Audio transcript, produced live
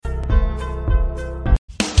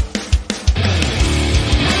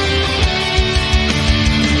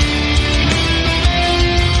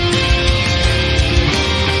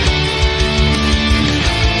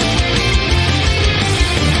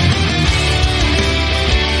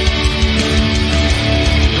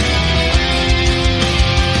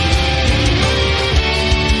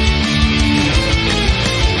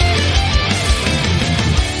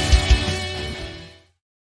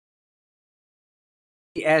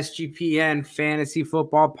SGPN Fantasy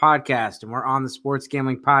Football Podcast, and we're on the Sports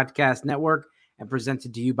Gambling Podcast Network and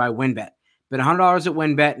presented to you by WynnBET. Bet $100 at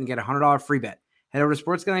WynnBET and get a $100 free bet. Head over to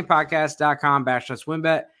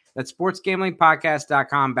sportsgamblingpodcast.com/WynnBET. That's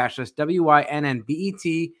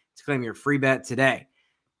sportsgamblingpodcast.com/WYNNBET to claim your free bet today.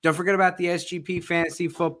 Don't forget about the SGP Fantasy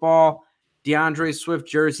Football DeAndre Swift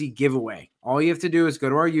jersey giveaway. All you have to do is go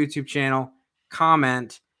to our YouTube channel,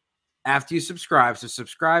 comment after you subscribe. So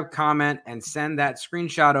subscribe, comment, and send that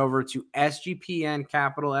screenshot over to SGPN,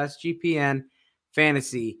 capital SGPN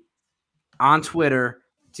Fantasy on Twitter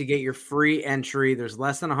to get your free entry. There's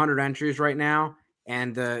less than 100 entries right now,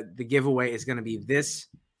 and the giveaway is going to be this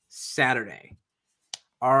Saturday.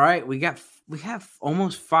 All right, we have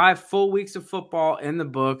almost 5 full weeks of football in the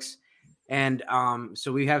books, and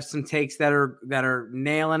so we have some takes that are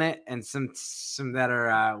nailing it, and some that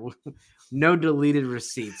are no deleted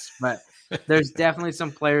receipts. But there's definitely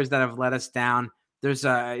some players that have let us down. There's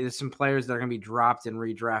some players that are going to be dropped in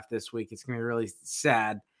redraft this week. It's going to be really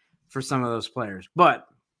sad for some of those players. But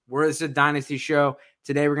this is a dynasty show.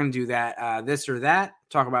 Today we're going to do that, this or that,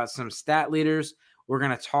 talk about some stat leaders. We're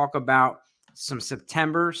going to talk about some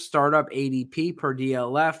September startup ADP per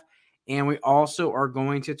DLF. And we also are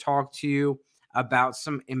going to talk to you about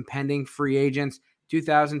some impending free agents.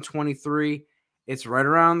 2023, it's right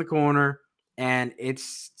around the corner, and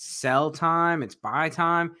it's sell time, it's buy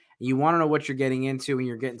time. You want to know what you're getting into when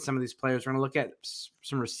you're getting some of these players. We're going to look at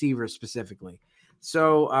some receivers specifically.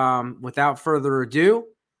 So without further ado,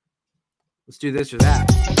 let's do this or that.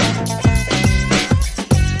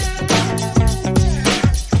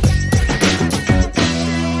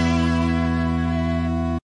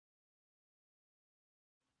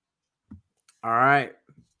 All right,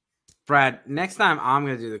 Brad, next time I'm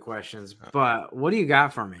going to do the questions, but what do you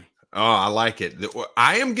got for me? Oh, I like it.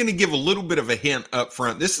 I am going to give a little bit of a hint up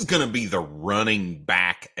front. This is going to be the running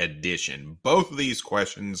back edition. Both of these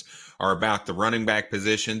questions are about the running back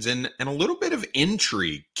positions and a little bit of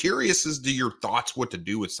intrigue. Curious as to your thoughts what to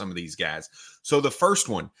do with some of these guys. So the first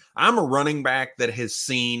one, I'm a running back that has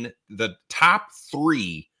seen the top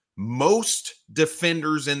 3 most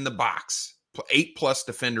defenders in the box, 8+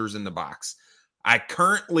 defenders in the box. I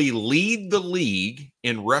currently lead the league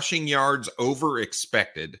in rushing yards over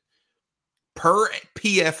expected. Per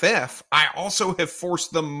PFF, I also have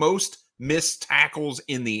forced the most missed tackles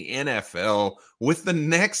in the NFL, with the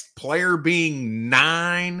next player being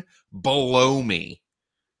 9 below me.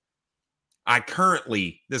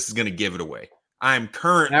 This is going to give it away. I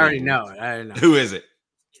already know it. Who is it?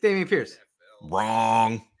 Dameon Pierce.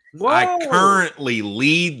 Wrong. Whoa. I currently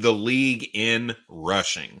lead the league in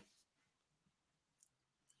rushing.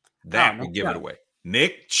 That will give it away.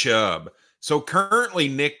 Nick Chubb. So currently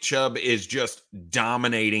Nick Chubb is just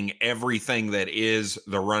dominating everything that is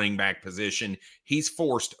the running back position. He's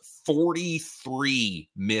forced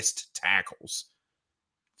 43 missed tackles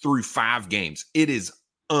through 5 games. It is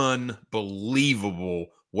unbelievable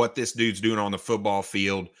what this dude's doing on the football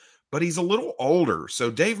field, but he's a little older.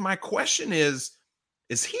 So Dave, my question is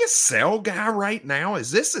he a sell guy right now?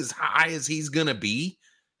 Is this as high as he's going to be?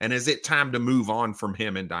 And is it time to move on from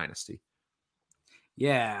him in Dynasty?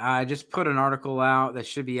 Yeah, I just put an article out that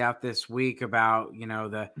should be out this week about,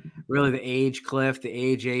 the age cliff, the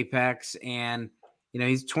age apex, and,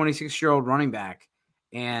 he's a 26-year-old running back.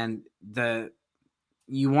 And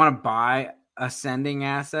you want to buy ascending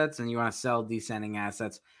assets and you want to sell descending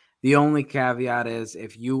assets. The only caveat is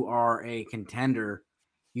if you are a contender,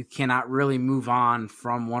 you cannot really move on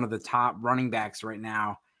from one of the top running backs right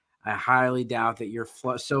now. I highly doubt that you're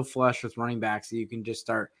so flush with running backs that you can just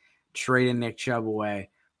start trading Nick Chubb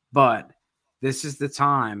away. But this is the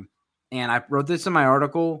time. And I wrote this in my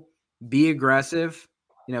article. Be aggressive.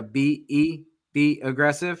 Be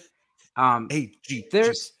aggressive. If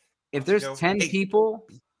there's 10 people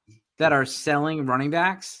that are selling running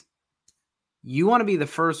backs, you want to be the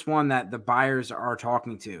first one that the buyers are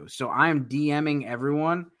talking to. So I'm DMing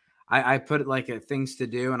everyone. I put it like a things to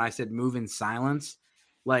do, and I said move in silence.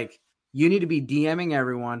 Like, you need to be DMing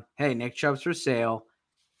everyone. Hey, Nick Chubb's for sale.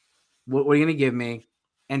 What are you going to give me?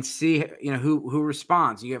 And see, who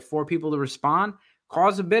responds. You get 4 people to respond.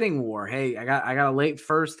 Cause a bidding war. Hey, I got a late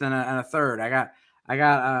first and a third. I got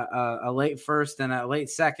a late first and a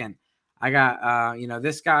late second. I got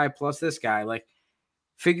this guy plus this guy. Like,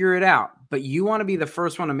 figure it out. But you want to be the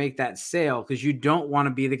first one to make that sale, because you don't want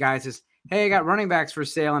to be the guy that says, hey, I got running backs for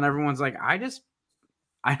sale, and everyone's like, I just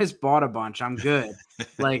bought a bunch. I'm good.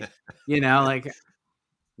 Sorry,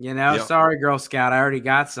 Girl Scout. I already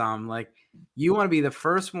got some. Like, you want to be the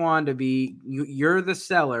first one to be, you're the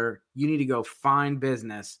seller. You need to go find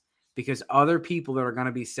business because other people that are going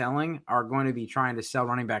to be selling are going to be trying to sell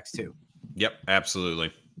running backs too. Yep,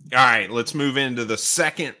 absolutely. All right, let's move into the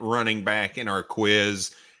second running back in our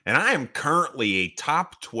quiz. And I am currently a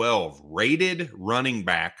top 12 rated running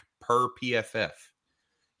back per PFF.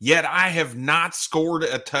 Yet I have not scored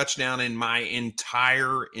a touchdown in my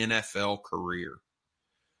entire NFL career.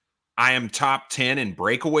 I am top 10 in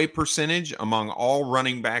breakaway percentage among all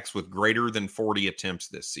running backs with greater than 40 attempts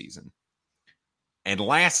this season. And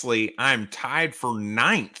lastly, I'm tied for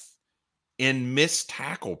 9th in missed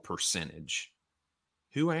tackle percentage.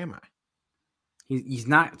 Who am I? He's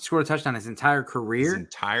not scored a touchdown his entire career. His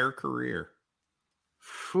entire career.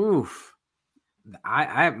 Oof.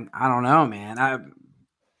 I don't know, man.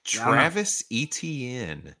 Travis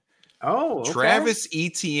Etienne. Oh, okay. Travis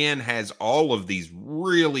Etienne has all of these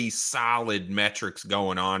really solid metrics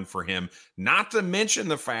going on for him. Not to mention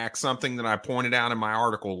the fact, something that I pointed out in my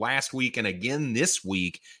article last week and again this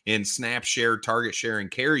week in snap share, target share, and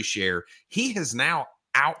carry share, he has now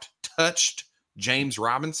out-touched James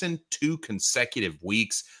Robinson 2 consecutive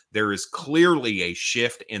weeks. There is clearly a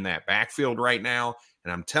shift in that backfield right now,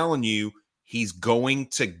 and I'm telling you, he's going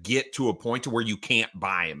to get to a point to where you can't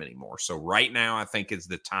buy him anymore. So right now, I think is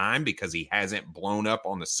the time because he hasn't blown up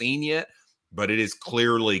on the scene yet, but it is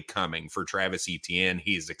clearly coming for Travis Etienne.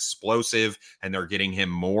 He's explosive, and they're getting him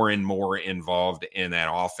more and more involved in that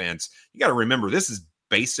offense. You got to remember, this is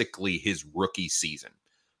basically his rookie season.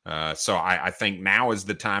 So I think now is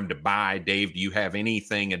the time to buy. Dave, do you have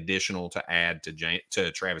anything additional to add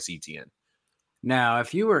to Travis Etienne? Now,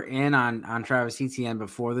 if you were in on Travis Etienne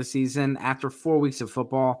before the season, after 4 weeks of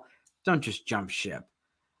football, don't just jump ship.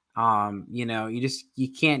 You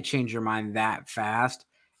can't change your mind that fast.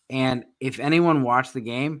 And if anyone watched the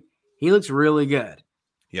game, he looks really good.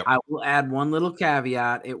 Yep. I will add one little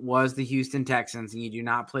caveat. It was the Houston Texans, and you do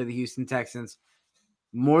not play the Houston Texans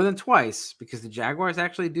more than twice because the Jaguars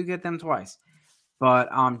actually do get them twice. But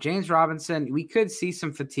James Robinson, we could see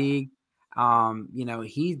some fatigue.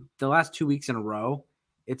 The last 2 weeks in a row,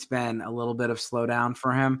 it's been a little bit of slowdown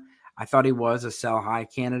for him. I thought he was a sell high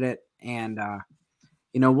candidate, and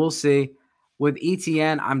we'll see. With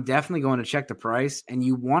ETN, I'm definitely going to check the price, and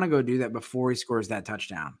you want to go do that before he scores that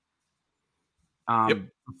touchdown.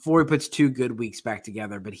 Before he puts 2 good weeks back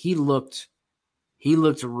together. But he looked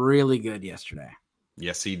really good yesterday.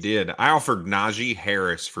 Yes, he did. I offered Najee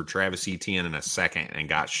Harris for Travis Etienne in a second and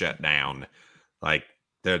got shut down. Like,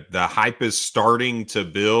 the hype is starting to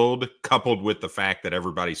build, coupled with the fact that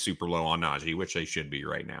everybody's super low on Najee, which they should be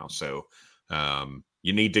right now. So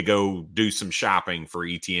you need to go do some shopping for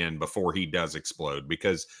Etienne before he does explode.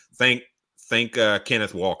 Because think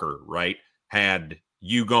Kenneth Walker, right? Had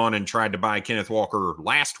you gone and tried to buy Kenneth Walker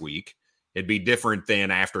last week, it'd be different than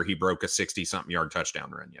after he broke a 60-something yard touchdown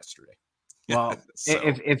run yesterday. Well,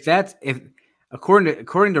 if according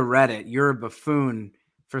to Reddit, you're a buffoon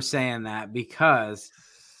for saying that because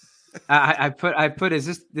I put is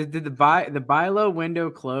this did the buy low window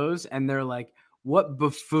close, and they're like, what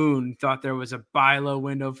buffoon thought there was a buy low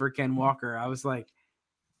window for Ken Walker? I was like,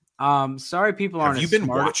 sorry, people aren't. Have you been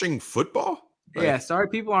watching football? Yeah, sorry,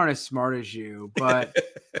 people aren't as smart as you. But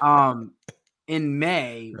in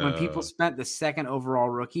May, when people spent the second overall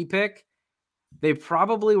rookie pick, they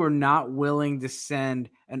probably were not willing to send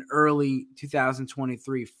an early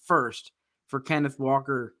 2023 first for Ken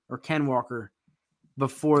Walker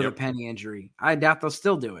before the Penny injury. I doubt they'll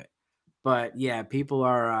still do it. But yeah, people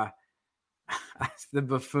are the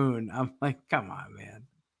buffoon. I'm like, come on, man.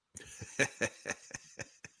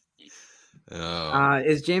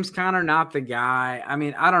 Is James Conner not the guy? I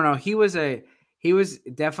mean, I don't know. He was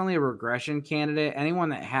definitely a regression candidate. Anyone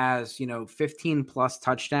that has, 15 plus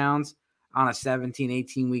touchdowns on a 17,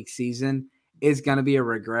 18 week season is going to be a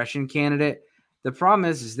regression candidate. The problem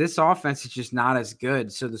is this offense is just not as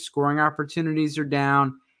good. So the scoring opportunities are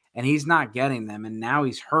down and he's not getting them. And now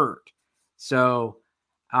he's hurt. So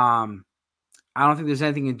I don't think there's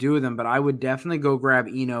anything to do with him, but I would definitely go grab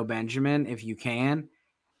Eno Benjamin if you can.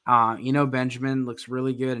 Eno Benjamin looks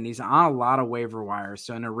really good and he's on a lot of waiver wires.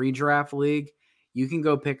 So in a redraft league, you can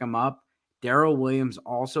go pick him up. Darrell Williams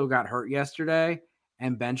also got hurt yesterday.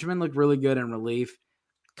 And Benjamin looked really good in relief.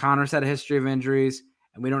 Connor's had a history of injuries,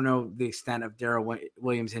 and we don't know the extent of Darrell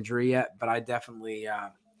Williams' injury yet. But I definitely,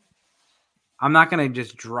 I'm not going to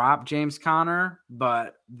just drop James Conner,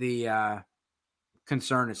 but the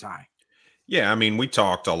concern is high. Yeah, I mean, we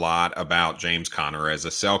talked a lot about James Conner as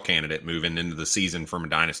a sell candidate moving into the season from a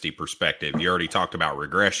dynasty perspective. You already talked about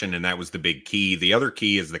regression, and that was the big key. The other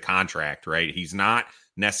key is the contract, right? He's not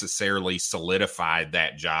necessarily solidified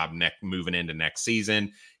that job moving into next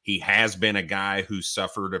season. He has been a guy who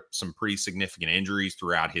suffered some pretty significant injuries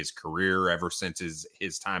throughout his career ever since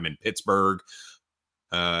his time in Pittsburgh.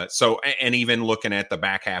 And even looking at the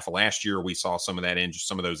back half of last year, we saw some of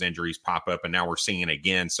those injuries pop up, and now we're seeing it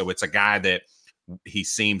again. So it's a guy that he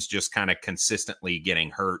seems just kind of consistently getting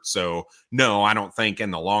hurt. So no, I don't think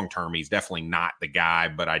in the long term he's definitely not the guy,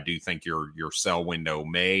 but I do think your sell window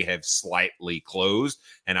may have slightly closed,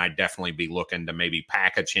 and I'd definitely be looking to maybe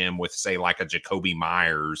package him with, say, like a Jacoby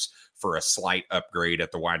Myers for a slight upgrade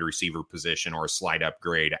at the wide receiver position or a slight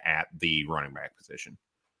upgrade at the running back position.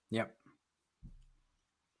 Yep.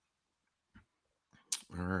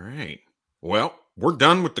 All right. Well, we're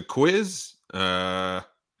done with the quiz. Yeah,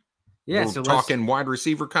 we're so talking wide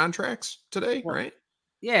receiver contracts today, right?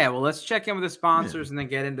 Yeah, well, let's check in with the sponsors and then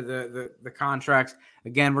get into the contracts.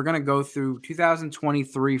 Again, we're going to go through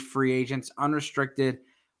 2023 free agents, unrestricted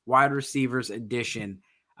wide receivers edition.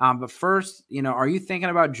 But first, are you thinking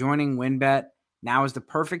about joining WynnBET? Now is the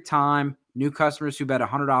perfect time. New customers who bet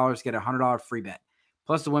 $100 get a $100 free bet.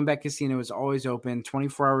 Plus, the WynnBET Casino is always open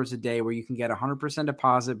 24 hours a day where you can get a 100%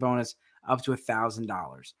 deposit bonus up to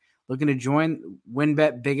 $1,000. Looking to join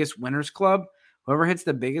WynnBET Biggest Winners Club? Whoever hits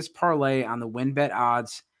the biggest parlay on the WynnBET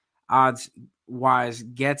odds-wise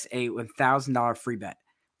gets a $1,000 free bet.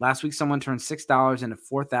 Last week, someone turned $6 into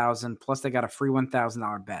 $4,000, plus they got a free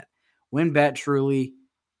 $1,000 bet. WynnBET truly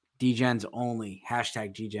DGens only.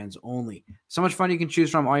 Hashtag DGens only. So much fun you can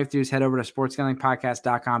choose from. All you have to do is head over to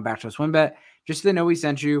sportsgamblingpodcast.com/WynnBET. Just so they know we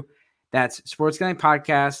sent you. That's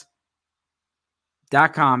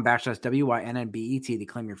sportsgamblingpodcast.com/WYNNBET to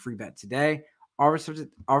claim your free bet today. Offer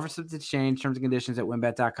subject to change. Terms and conditions at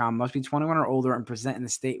WynnBET.com. Must be 21 or older and present in the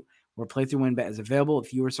state where playthrough WynnBET is available.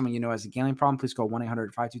 If you or someone you know has a gambling problem, please call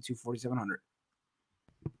 1-800-522-4700.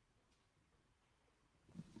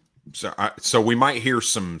 So we might hear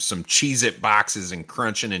some Cheez-It boxes and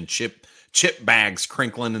crunching and chip bags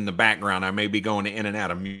crinkling in the background. I may be going in and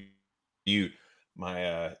out of mute.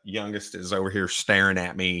 My youngest is over here staring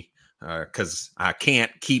at me because I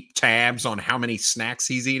can't keep tabs on how many snacks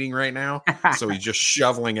he's eating right now. So he's just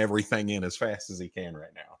shoveling everything in as fast as he can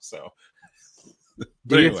right now. So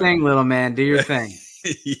do your thing, little man. Do your thing.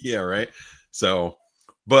 Yeah, right. So,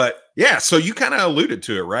 but yeah, so you kind of alluded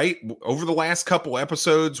to it, right? Over the last couple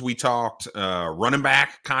episodes, we talked running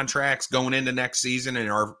back contracts going into next season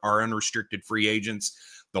and our unrestricted free agents.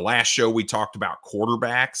 The last show, we talked about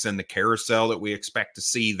quarterbacks and the carousel that we expect to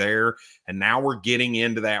see there. And now we're getting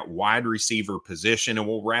into that wide receiver position, and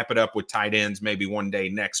we'll wrap it up with tight ends maybe one day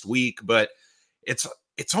next week. But it's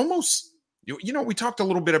almost, we talked a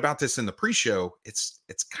little bit about this in the pre-show. It's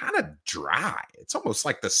kind of dry. It's almost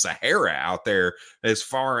like the Sahara out there as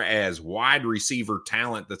far as wide receiver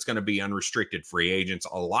talent that's going to be unrestricted free agents.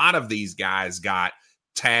 A lot of these guys got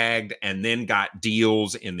tagged and then got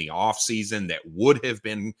deals in the offseason that would have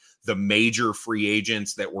been the major free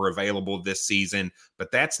agents that were available this season,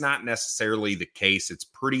 but that's not necessarily the case. It's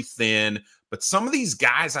pretty thin, but some of these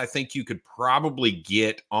guys I think you could probably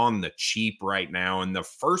get on the cheap right now, and the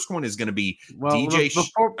first one is going to be DJ.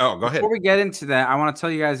 Go ahead. Before we get into that, I want to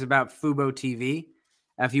tell you guys about Fubo TV.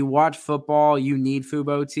 If you watch football, you need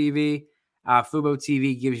Fubo TV. Fubo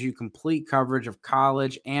TV gives you complete coverage of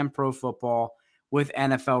college and pro football with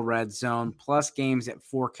NFL Red Zone, plus games at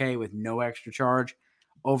 4K with no extra charge.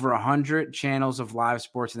 Over 100 channels of live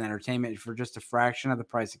sports and entertainment for just a fraction of the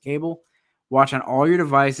price of cable. Watch on all your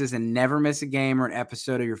devices and never miss a game or an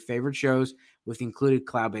episode of your favorite shows with included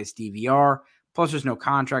cloud-based DVR. Plus, there's no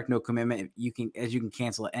contract, no commitment. You can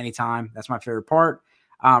cancel at any time. That's my favorite part.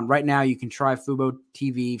 Right now, you can try Fubo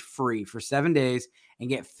TV free for 7 days and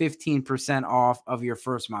get 15% off of your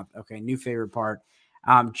first month. Okay, new favorite part.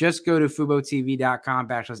 Just go to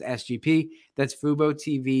FuboTV.com/SGP. That's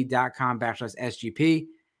FuboTV.com/SGP.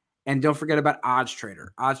 And don't forget about OddsTrader.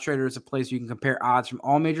 OddsTrader is a place you can compare odds from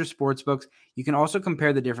all major sportsbooks. You can also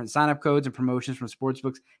compare the different sign-up codes and promotions from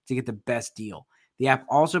sportsbooks to get the best deal. The app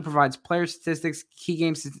also provides player statistics, key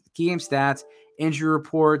game stats, injury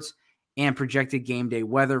reports, and projected game day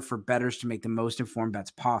weather for bettors to make the most informed bets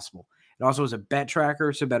possible. It also has a bet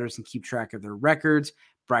tracker so bettors can keep track of their records,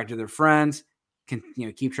 brag to their friends, can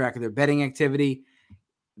keep track of their betting activity.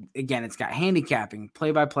 Again, it's got handicapping,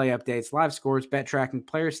 play-by-play updates, live scores, bet tracking,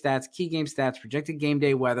 player stats, key game stats, projected game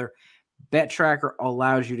day weather. Bet Tracker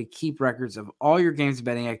allows you to keep records of all your games and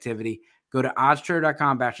betting activity. Go to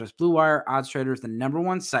oddstrader.com/Blue Wire. OddsTrader is the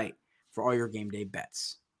 #1 site for all your game day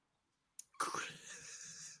bets.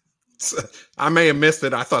 I may have missed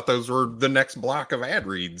it. I thought those were the next block of ad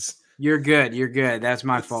reads. You're good. You're good. That's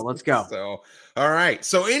my fault. Let's go. So, all right.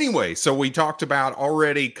 So anyway, so we talked about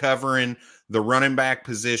already covering the running back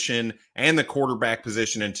position and the quarterback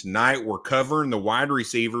position. And tonight we're covering the wide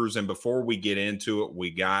receivers. And before we get into it, we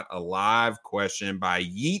got a live question by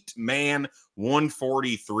Yeet Man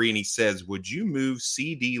 143. And he says, would you move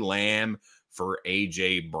CeeDee Lamb for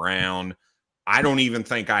AJ Brown? I don't even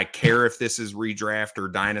think I care if this is redraft or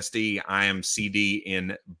dynasty. I am CD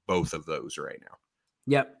in both of those right now.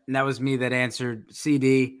 Yep. And that was me that answered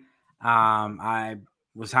CD. I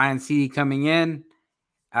was high on CD coming in.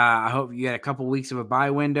 I hope you had a couple weeks of a buy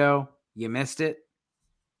window. You missed it.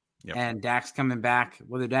 Yep. And Dak's coming back.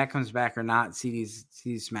 Whether Dak comes back or not, CD's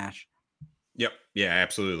smash. Yep. Yeah,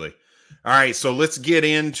 absolutely. All right, so let's get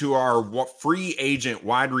into our free agent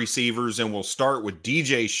wide receivers, and we'll start with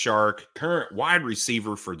DJ Chark, current wide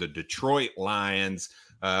receiver for the Detroit Lions.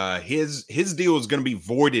 His deal is going to be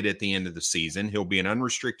voided at the end of the season. He'll be an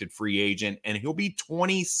unrestricted free agent, and he'll be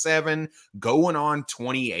 27 going on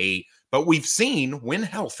 28. But we've seen, when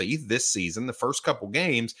healthy this season, the first couple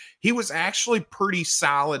games, he was actually pretty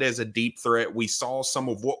solid as a deep threat. We saw some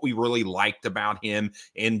of what we really liked about him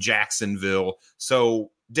in Jacksonville.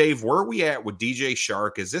 So, Dave, where are we at with DJ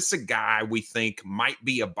Chark? Is this a guy we think might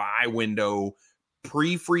be a buy window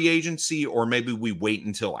pre-free agency, or maybe we wait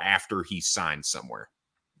until after he signs somewhere?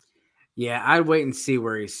 Yeah, I'd wait and see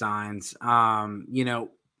where he signs. Some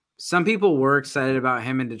people were excited about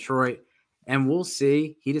him in Detroit, and we'll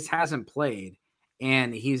see. He just hasn't played,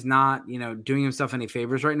 and he's not, doing himself any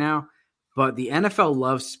favors right now. But the NFL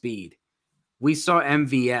loves speed. We saw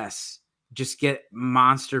MVS just get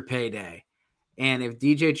monster payday. And if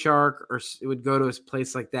DJ Chark would go to a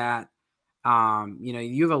place like that,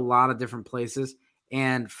 you have a lot of different places.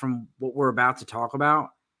 And from what we're about to talk about,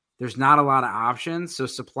 there's not a lot of options. So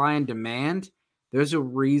supply and demand, there's a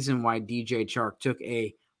reason why DJ Chark took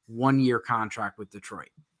a 1-year contract with Detroit.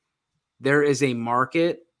 There is a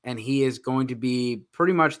market, and he is going to be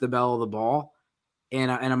pretty much the belle of the ball in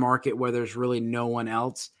a market where there's really no one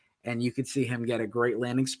else. And you could see him get a great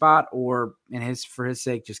landing spot, or for his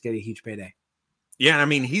sake, just get a huge payday. Yeah, I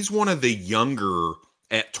mean, he's one of the younger,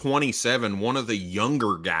 at 27, one of the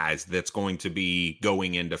younger guys that's going to be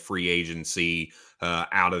going into free agency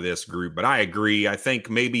out of this group. But I agree. I think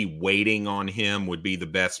maybe waiting on him would be the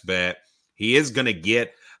best bet. He is going to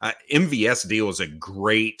get MVS deal is a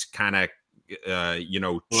great kind of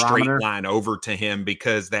straight line over to him,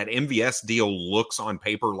 because that MVS deal looks on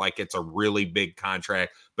paper like it's a really big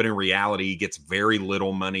contract, but in reality, he gets very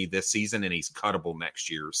little money this season and he's cuttable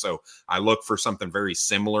next year. So I look for something very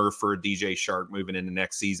similar for DJ Chark moving into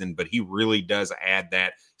next season, but he really does add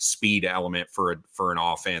that speed element for an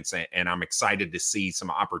offense. And I'm excited to see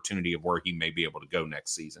some opportunity of where he may be able to go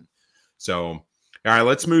next season. So, all right,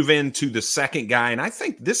 let's move into the second guy. And I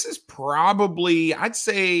think this is probably, I'd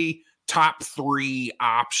say, top 3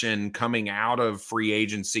 option coming out of free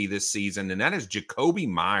agency this season, and that is Jakobi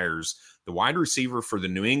Meyers, the wide receiver for the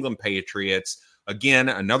New England Patriots. Again,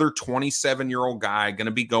 another 27-year-old guy, going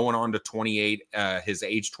to be going on to 28, his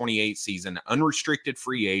age 28 season, unrestricted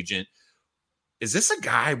free agent. Is this a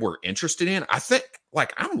guy we're interested in? I think,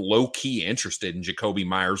 I'm low-key interested in Jakobi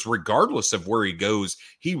Meyers, regardless of where he goes.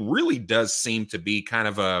 He really does seem to be kind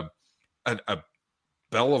of a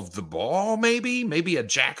belle of the ball, maybe a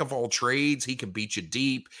jack of all trades. He can beat you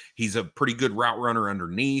deep. He's a pretty good route runner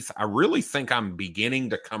underneath. I really think I'm beginning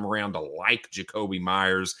to come around to like Jakobi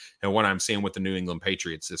Meyers and what I'm seeing with the New England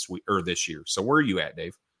Patriots this year. So where are you at,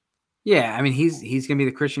 Dave? Yeah, I mean, he's going to be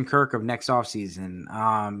the Christian Kirk of next offseason.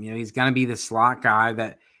 He's going to be the slot guy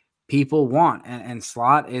that people want, and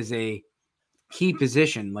slot is a key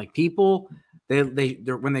position. Like, people, they're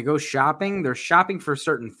when they go shopping, they're shopping for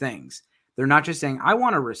certain things. They're not just saying, I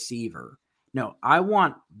want a receiver. No, I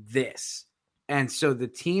want this. And so the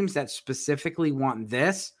teams that specifically want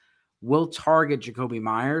this will target Jakobi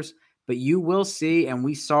Meyers. But you will see, and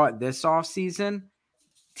we saw it this offseason,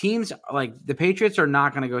 teams like the Patriots are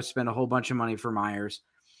not going to go spend a whole bunch of money for Meyers.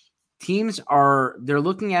 They're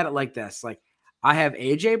looking at it like this. Like, I have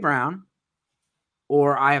A.J. Brown,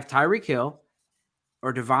 or I have Tyreek Hill,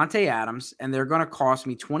 or Devontae Adams, and they're going to cost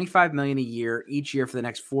me $25 million a year each year for the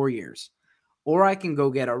next 4 years. Or I can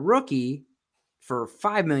go get a rookie for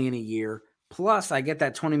 $5 million a year, plus I get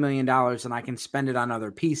that $20 million and I can spend it on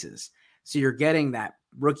other pieces. So you're getting that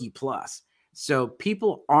rookie plus. So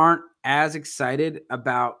people aren't as excited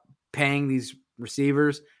about paying these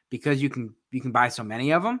receivers because you can buy so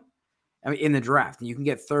many of them. I mean, in the draft, and you can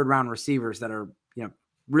get 3rd-round receivers that are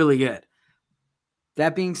really good.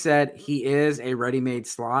 That being said, he is a ready-made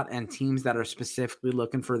slot, and teams that are specifically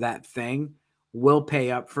looking for that thing will pay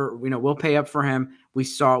up for him. We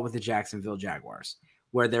saw it with the Jacksonville Jaguars,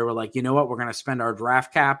 where they were like, you know what, we're going to spend our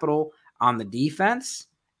draft capital on the defense,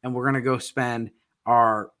 and we're going to go spend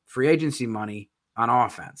our free agency money on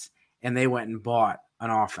offense. And they went and bought an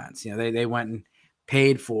offense. They went and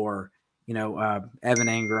paid for, Evan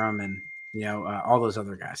Ingram and, all those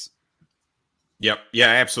other guys. Yep. Yeah,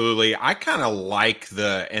 absolutely. I kind of like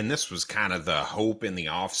and this was kind of the hope in the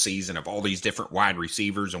offseason of all these different wide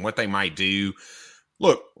receivers and what they might do.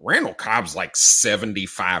 Look, Randall Cobb's like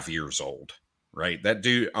 75 years old, right? That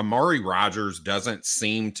dude, Amari Rodgers, doesn't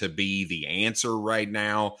seem to be the answer right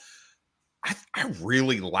now. I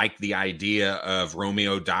really like the idea of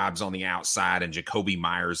Romeo Doubs on the outside and Jakobi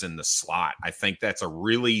Meyers in the slot. I think that's a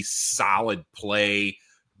really solid play.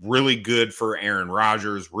 Really good for Aaron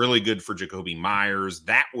Rodgers, really good for Jakobi Meyers.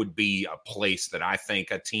 That would be a place that I think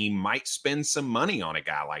a team might spend some money on a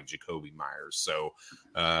guy like Jakobi Meyers. So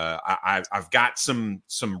I've got some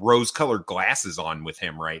rose-colored glasses on with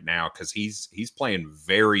him right now because he's playing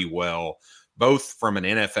very well, both from an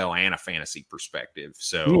NFL and a fantasy perspective.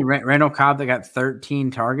 So Randall Cobb that got 13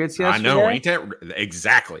 targets yesterday. I know, ain't that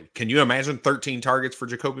exactly? Can you imagine 13 targets for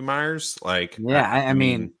Jakobi Meyers? Like, yeah, I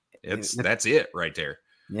mean, that's it right there.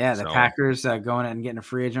 Yeah, the Packers going out and getting a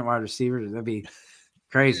free agent wide receiver, that'd be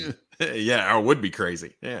crazy. Yeah, it would be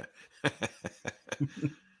crazy. Yeah.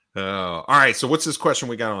 All right, so what's this question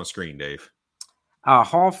we got on the screen, Dave?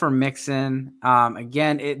 Hall for Mixon.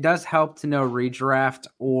 Again, it does help to know redraft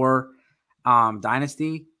or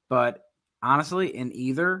dynasty, but honestly, in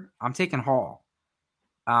either, I'm taking Hall.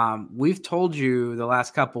 We've told you the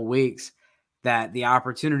last couple weeks that the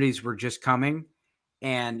opportunities were just coming.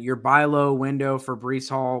 And your buy low window for Breece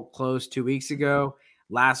Hall closed 2 weeks ago.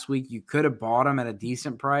 Last week, you could have bought him at a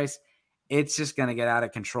decent price. It's just going to get out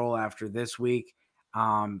of control after this week.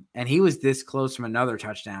 And he was this close from another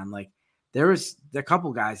touchdown. Like, there was a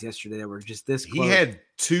couple guys yesterday that were just this close. He had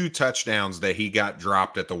 2 touchdowns that he got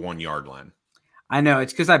dropped at the 1 yard line. I know.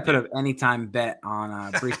 It's because I put an anytime bet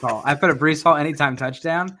on Breece Hall. I put a Breece Hall anytime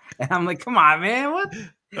touchdown. And I'm like, come on, man. What?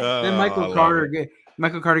 Then Michael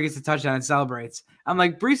Carter gets a touchdown and celebrates. I'm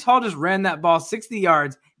like, Breece Hall just ran that ball 60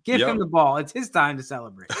 yards. Give him the ball. It's his time to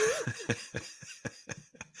celebrate.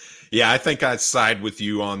 Yeah, I think I'd side with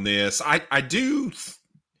you on this. I do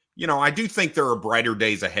think there are brighter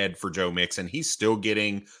days ahead for Joe Mixon. He's still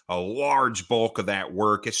getting a large bulk of that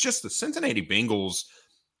work. It's just the Cincinnati Bengals,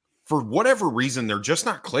 for whatever reason, they're just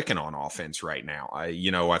not clicking on offense right now.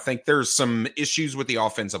 I think there's some issues with the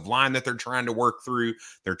offensive line that they're trying to work through.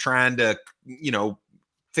 They're trying to,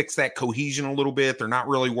 fix that cohesion a little bit. They're not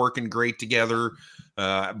really working great together.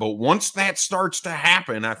 But once that starts to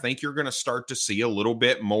happen, I think you're going to start to see a little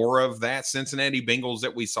bit more of that Cincinnati Bengals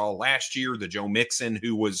that we saw last year, the Joe Mixon,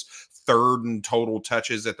 who was third in total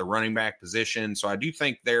touches at the running back position. So I do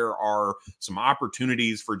think there are some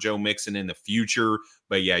opportunities for Joe Mixon in the future.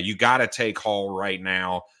 But yeah, you got to take Hall right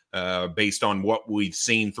now. Based on what we've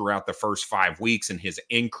seen throughout the first 5 weeks and his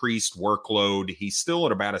increased workload. He's still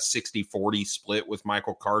at about a 60-40 split with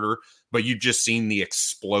Michael Carter, but you've just seen the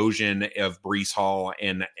explosion of Breece Hall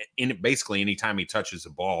and in basically anytime he touches the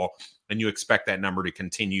ball, and you expect that number to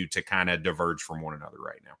continue to kind of diverge from one another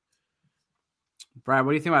right now. Brad,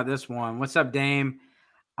 what do you think about this one? What's up, Dame?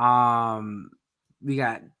 We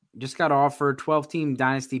just got offered 12-team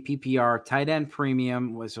Dynasty PPR tight end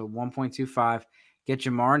premium was a 1.25. Get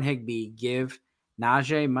Jamar and Higbee. Give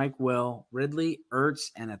Najee, Mike Will, Ridley,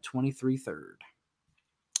 Ertz, and a 23 third.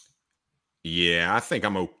 Yeah, I think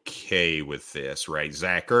I'm okay with this, right?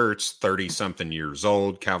 Zach Ertz, 30-something years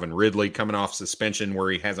old. Calvin Ridley coming off suspension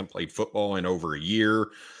where he hasn't played football in over a year.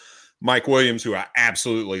 Mike Williams, who I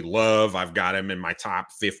absolutely love. I've got him in my top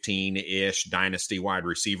 15-ish dynasty wide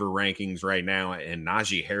receiver rankings right now. And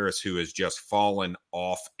Najee Harris, who has just fallen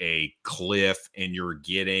off a cliff, and you're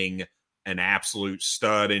getting an absolute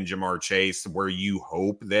stud in Jamar Chase, where you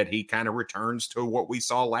hope that he kind of returns to what we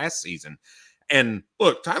saw last season. And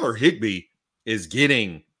look, Tyler Higbee is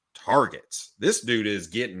getting targets. This dude is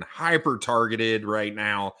getting hyper targeted right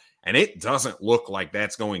now, and it doesn't look like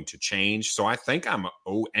that's going to change. So I think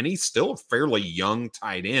and he's still a fairly young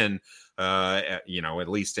tight end, at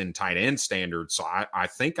least in tight end standards. So I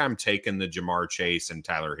think I'm taking the Jamar Chase and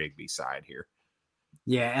Tyler Higbee side here.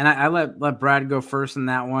 Yeah, and I let Brad go first in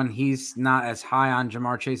that one. He's not as high on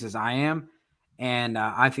Jamar Chase as I am, and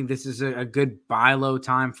I think this is a good buy low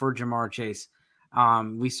time for Jamar Chase.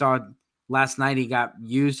 We saw last night he got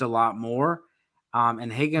used a lot more,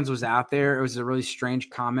 and Higgins was out there. It was a really strange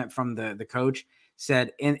comment from the coach.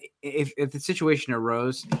 Said if the situation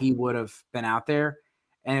arose, he would have been out there.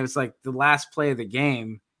 and it was like the last play of the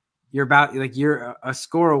game. You're a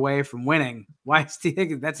score away from winning. Why is T.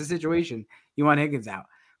 Higgins? That's the situation. You want Higgins out.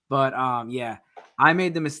 But yeah, I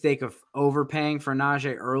made the mistake of overpaying for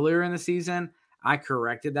Najee earlier in the season. I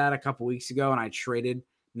corrected that a couple weeks ago, and I traded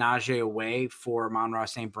Najee away for Amon-Ra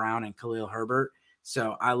St. Brown and Khalil Herbert.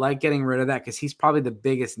 So I like getting rid of that because he's probably the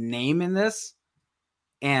biggest name in this.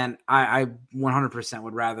 And I 100%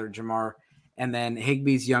 would rather Ja'Marr. And then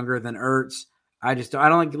Higbee's younger than Ertz. I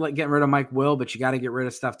don't like getting rid of Mike Will, but you got to get rid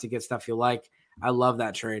of stuff to get stuff you like. I love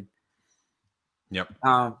that trade. Yep.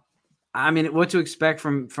 I mean, what to expect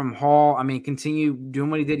from Hall? I mean, continue doing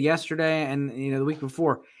what he did yesterday and the week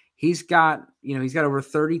before. He's got over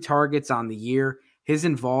 30 targets on the year. His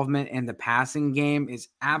involvement in the passing game is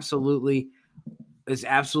absolutely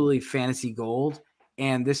fantasy gold.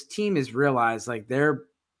 And this team has realized like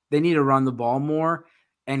they need to run the ball more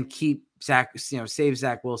and keep save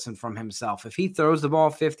Zach Wilson from himself. If he throws the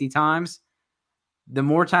ball 50 times, the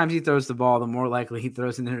more times he throws the ball, the more likely he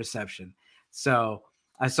throws an interception. So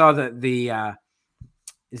I saw that the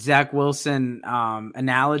Zach Wilson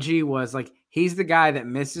analogy was like, he's the guy that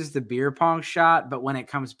misses the beer pong shot, but when it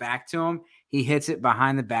comes back to him, he hits it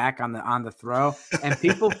behind the back on the throw, and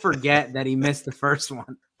people forget that he missed the first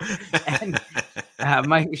one. And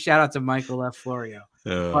shout out to Michael F. Florio.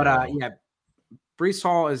 Oh. But yeah, Breece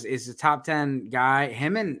Hall is a top 10 guy.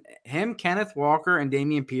 Him, Kenneth Walker, and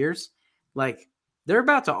Dameon Pierce, like they're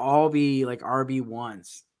about to all be like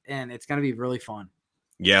RB1s, and it's going to be really fun.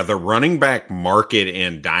 Yeah, the running back market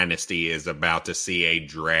in Dynasty is about to see a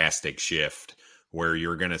drastic shift where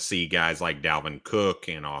you're going to see guys like Dalvin Cook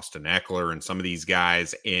and Austin Eckler and some of these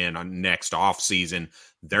guys in next offseason.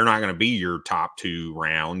 They're not going to be your top 2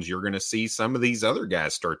 rounds. You're going to see some of these other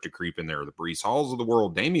guys start to creep in there. The Breece Halls of the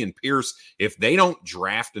world, Dameon Pierce, if they don't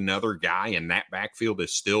draft another guy and that backfield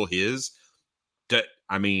is still his,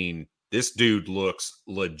 this dude looks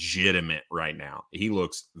legitimate right now. He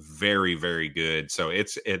looks very, very good. So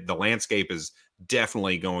the landscape is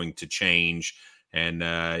definitely going to change. And,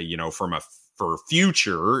 for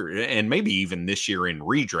future and maybe even this year in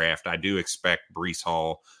redraft, I do expect Breece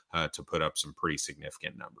Hall to put up some pretty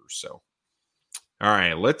significant numbers. So, all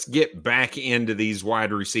right, let's get back into these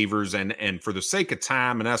wide receivers. And for the sake of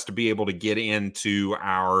time and us to be able to get into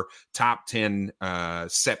our top 10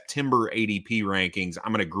 September ADP rankings,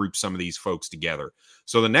 I'm going to group some of these folks together.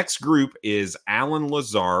 So the next group is Allen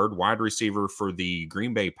Lazard, wide receiver for the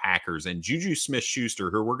Green Bay Packers, and Juju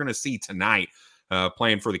Smith-Schuster, who we're going to see tonight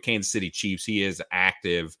playing for the Kansas City Chiefs. He is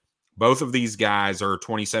active. Both of these guys are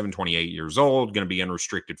 27, 28 years old, going to be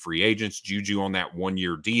unrestricted free agents. Juju on that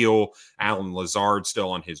 1-year deal. Allen Lazard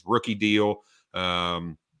still on his rookie deal.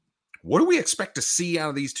 What do we expect to see out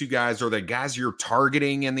of these two guys? Are they guys you're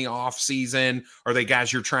targeting in the offseason? Are they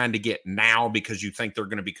guys you're trying to get now because you think they're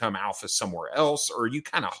going to become alpha somewhere else? Or are you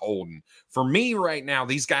kind of holding? For me right now,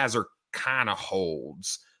 these guys are kind of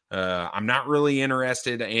holds. I'm not really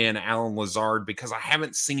interested in Allen Lazard because I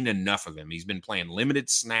haven't seen enough of him. He's been playing limited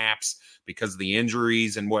snaps because of the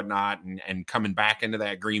injuries and whatnot and coming back into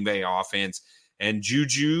that Green Bay offense. And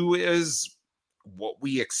Juju is what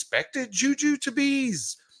we expected Juju to be.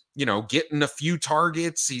 He's, getting a few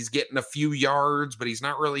targets. He's getting a few yards, but he's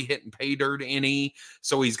not really hitting pay dirt any.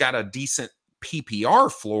 So he's got a decent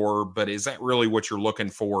PPR floor, but is that really what you're looking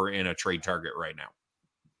for in a trade target right now?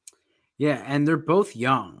 Yeah, and they're both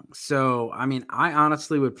young. So, I mean, I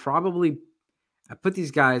honestly would probably put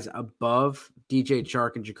these guys above DJ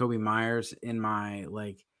Chark and Jakobi Meyers in my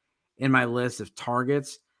list of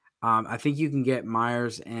targets. I think you can get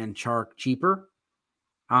Meyers and Chark cheaper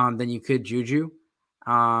than you could Juju.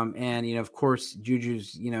 And, of course,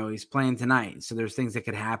 Juju's, he's playing tonight. So there's things that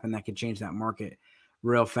could happen that could change that market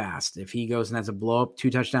real fast. If he goes and has a blow-up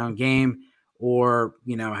 2-touchdown game or,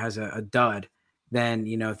 has a dud, then,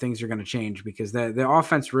 things are going to change because the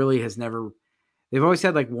offense really has never – they've always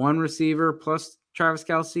had like one receiver plus Travis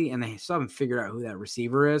Kelce, and they still haven't figured out who that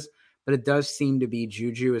receiver is. But it does seem to be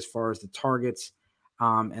Juju as far as the targets.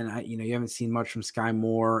 And, you haven't seen much from Sky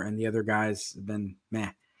Moore, and the other guys have been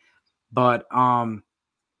meh. But,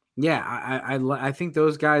 yeah, I think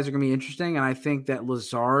those guys are going to be interesting, and I think that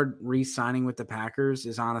Lazard re-signing with the Packers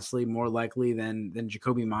is honestly more likely than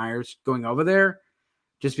Jakobi Meyers going over there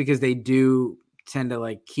just because they do – tend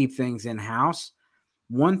to keep things in house.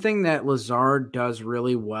 One thing that Lazard does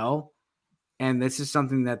really well, and this is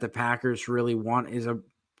something that the Packers really want, is a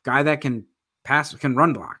guy that can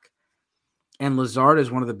run block. And Lazard is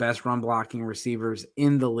one of the best run blocking receivers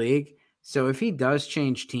in the league. So if he does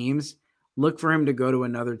change teams, look for him to go to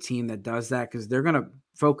another team that does that because they're going to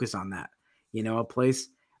focus on that. A place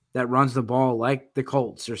that runs the ball like the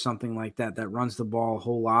Colts or something like that, that runs the ball a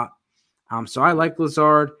whole lot. So I like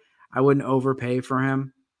Lazard. I wouldn't overpay for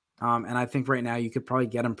him. And I think right now you could probably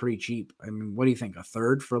get him pretty cheap. I mean, what do you think? A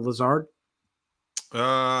third for Lazard?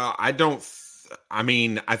 I don't. I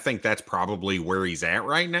mean, I think that's probably where he's at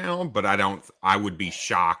right now, but I would be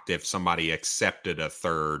shocked if somebody accepted a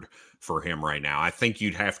third for him right now. I think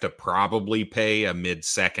you'd have to probably pay a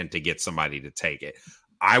mid-second to get somebody to take it.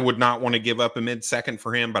 I would not want to give up a mid-second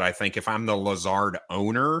for him, but I think if I'm the Lazard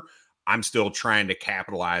owner, I'm still trying to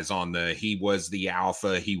capitalize on he was the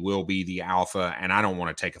alpha, he will be the alpha, and I don't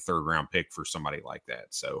want to take a third round pick for somebody like that.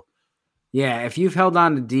 So, yeah, if you've held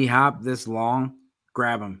on to D-Hop this long,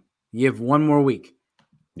 grab him. You have one more week.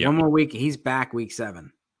 Yep. One more week. He's back week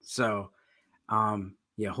 7. So,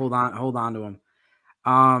 yeah, hold on to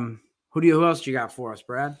him. Who else you got for us,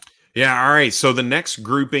 Brad? Yeah, all right. So the next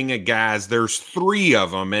grouping of guys, there's 3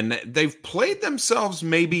 of them, and they've played themselves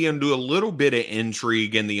maybe into a little bit of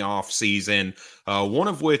intrigue in the offseason, one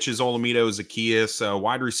of which is Olamide Zaccheaus,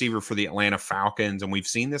 wide receiver for the Atlanta Falcons. And we've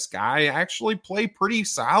seen this guy actually play pretty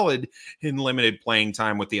solid in limited playing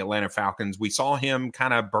time with the Atlanta Falcons. We saw him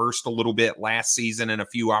kind of burst a little bit last season in a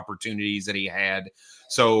few opportunities that he had.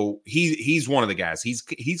 So he's one of the guys.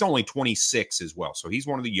 He's only 26 as well. So he's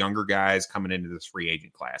one of the younger guys coming into this free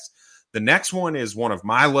agent class. The next one is one of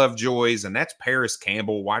my love joys, and that's Paris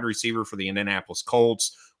Campbell, wide receiver for the Indianapolis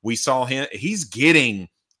Colts. We saw him. He's getting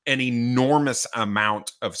an enormous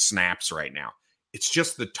amount of snaps right now. It's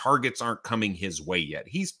just the targets aren't coming his way yet.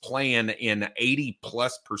 He's playing in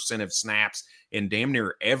 80+% of snaps in damn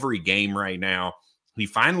near every game right now. He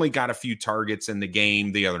finally got a few targets in the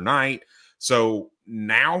game the other night. So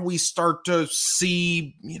now we start to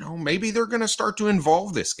see, maybe they're going to start to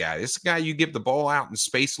involve this guy. This guy, you give the ball out in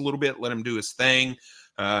space a little bit, let him do his thing.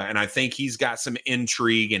 And I think he's got some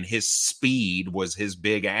intrigue, and his speed was his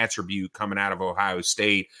big attribute coming out of Ohio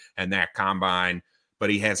State and that combine. But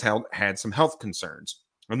he has had some health concerns.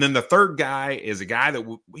 And then the third guy is a guy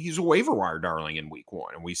that he's a waiver wire darling in week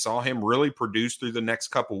 1. And we saw him really produce through the next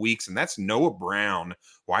couple weeks. And that's Noah Brown,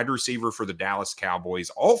 wide receiver for the Dallas Cowboys.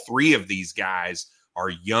 All 3 of these guys are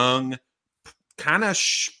young, kind of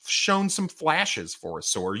shown some flashes for us.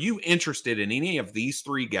 So are you interested in any of these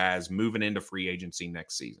 3 guys moving into free agency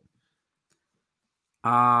next season?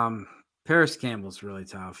 Paris Campbell's really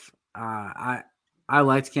tough. I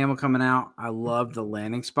liked Campbell coming out. I love the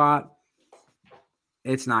landing spot.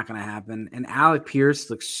 It's not going to happen. And Alec Pierce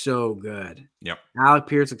looks so good. Yep. Alec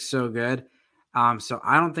Pierce looks so good. So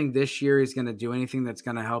I don't think this year he's going to do anything that's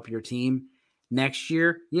going to help your team. Next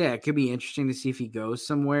year, yeah, it could be interesting to see if he goes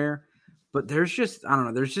somewhere. But there's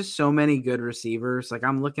just so many good receivers. Like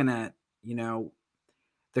I'm looking at,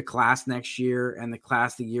 the class next year and the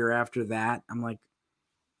class the year after that. I'm like,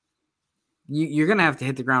 you're going to have to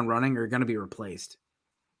hit the ground running or you're going to be replaced.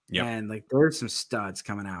 Yeah. And like there's some studs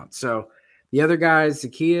coming out. So the other guy is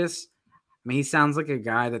Zaccheaus. I mean, he sounds like a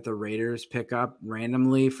guy that the Raiders pick up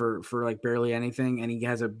randomly for like barely anything, and he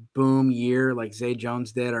has a boom year like Zay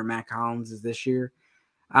Jones did or Matt Collins is this year.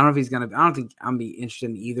 I don't think I'm be interested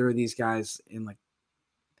in either of these guys in like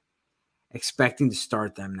expecting to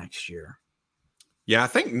start them next year. Yeah, I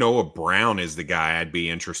think Noah Brown is the guy I'd be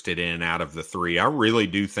interested in out of the 3. I really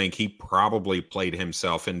do think he probably played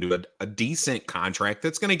himself into a decent contract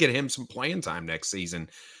that's going to get him some playing time next season.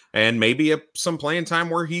 And maybe some playing time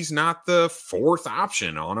where he's not the 4th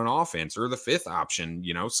option on an offense or the 5th option,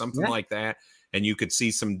 something like that. And you could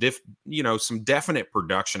see some definite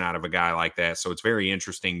production out of a guy like that. So it's very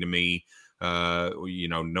interesting to me,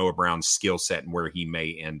 Noah Brown's skill set and where he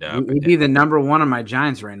may end up. He'd be the number 1 on my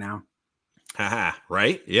Giants right now.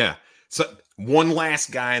 Right? Yeah. So one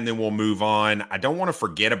last guy, and then we'll move on. I don't want to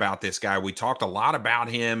forget about this guy. We talked a lot about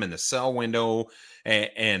him in the sell window,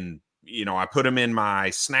 and I put him in my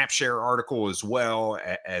SnapShare article as well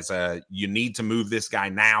as you need to move this guy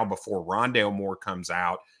now before Rondale Moore comes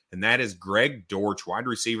out. And that is Greg Dortch, wide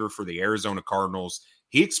receiver for the Arizona Cardinals.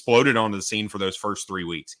 He exploded onto the scene for those first 3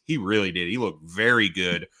 weeks. He really did. He looked very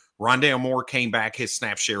good. Rondale Moore came back. His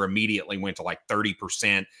SnapShare immediately went to like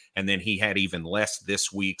 30%, and then he had even less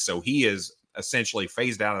this week. So he is essentially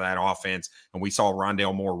phased out of that offense, and we saw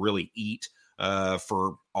Rondale Moore really eat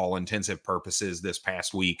for all intensive purposes this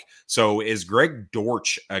past week. So is Greg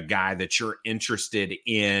Dortch a guy that you're interested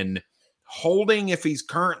in holding if he's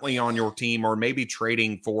currently on your team, or maybe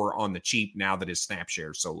trading for on the cheap now that his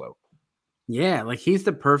SnapShare is so low? Yeah, like he's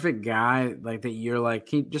the perfect guy, like that you're like,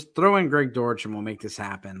 just throw in Greg Dortch and we'll make this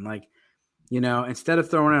happen. Like, instead of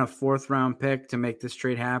throwing in a 4th round pick to make this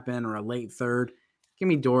trade happen or a late 3rd, give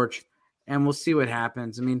me Dortch and we'll see what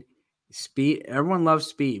happens. I mean, speed, everyone loves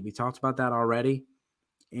speed. We talked about that already.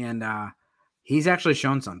 and he's actually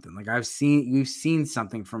shown something. Like we've seen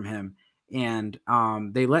something from him, and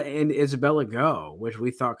they let Isabella go, which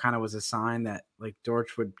we thought kind of was a sign that like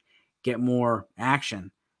Dortch would get more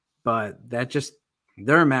action, but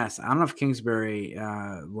they're a mess. I don't know if Kingsbury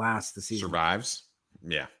lasts the season. Survives.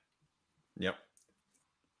 Yeah. Yep.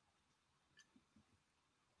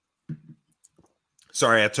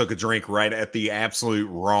 Sorry, I took a drink right at the absolute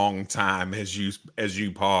wrong time as you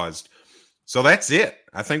paused. So that's it.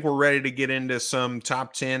 I think we're ready to get into some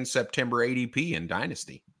top 10 September ADP and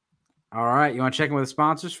Dynasty. All right. You want to check in with the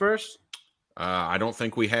sponsors first? I don't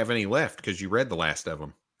think we have any left because you read the last of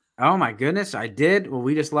them. Oh, my goodness. I did. Well,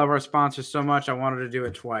 we just love our sponsors so much. I wanted to do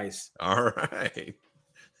it twice. All right.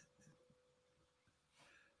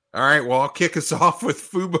 All right, well, I'll kick us off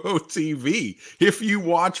with Fubo TV. If you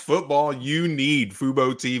watch football, you need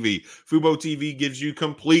Fubo TV. Fubo TV gives you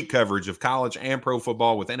complete coverage of college and pro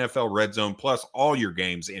football with NFL Red Zone, plus all your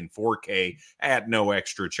games in 4K at no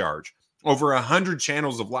extra charge. Over 100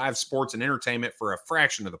 channels of live sports and entertainment for a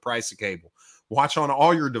fraction of the price of cable. Watch on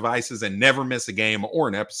all your devices and never miss a game or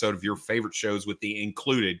an episode of your favorite shows with the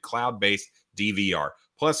included cloud-based DVR.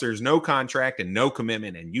 Plus, there's no contract and no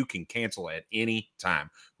commitment, and you can cancel at any time.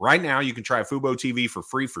 Right now, you can try Fubo TV for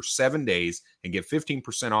free for 7 days and get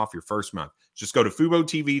 15% off your first month. Just go to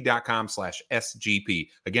FuboTV.com/SGP.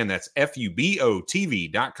 Again, that's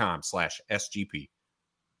FUBOTV.com/SGP.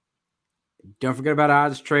 Don't forget about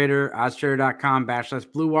OddsTrader,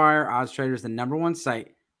 oddstrader.com/Blue Wire. OddsTrader is the #1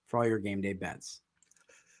 site for all your game day bets.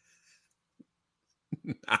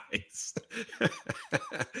 Nice. All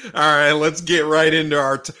right, let's get right into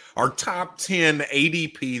our top 10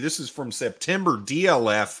 ADP. This is from September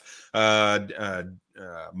DLF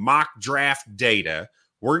mock draft data.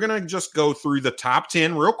 We're going to just go through the top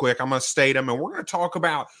 10 real quick. I'm going to state them, and we're going to talk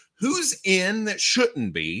about who's in that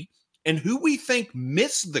shouldn't be and who we think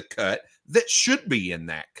missed the cut that should be in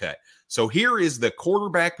that cut. So here is the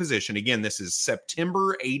quarterback position. Again, this is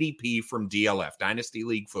September ADP from DLF, Dynasty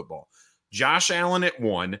League Football. Josh Allen at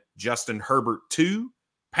 1, Justin Herbert 2,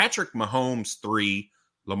 Patrick Mahomes 3,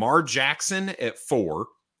 Lamar Jackson at 4,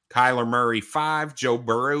 Kyler Murray 5, Joe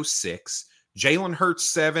Burrow 6, Jalen Hurts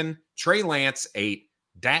 7, Trey Lance 8,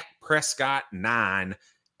 Dak Prescott 9,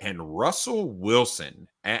 and Russell Wilson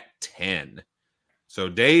at 10. So,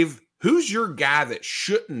 Dave, who's your guy that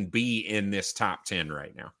shouldn't be in this top 10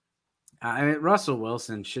 right now? I mean, Russell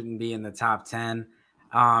Wilson shouldn't be in the top 10.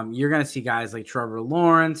 You're going to see guys like Trevor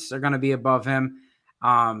Lawrence are going to be above him.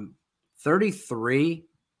 33,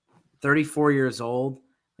 34 years old.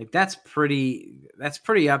 Like that's pretty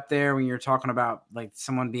up there when you're talking about like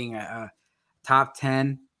someone being a top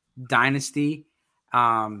 10 dynasty.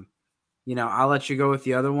 I'll let you go with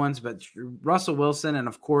the other ones, but Russell Wilson. And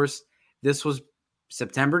of course this was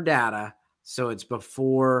September data, so it's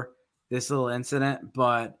before this little incident,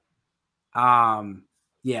 but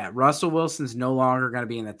yeah, Russell Wilson's no longer going to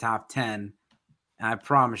be in the top 10. I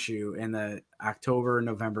promise you, in the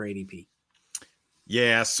October-November ADP.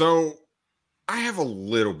 Yeah, so I have a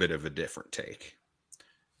little bit of a different take.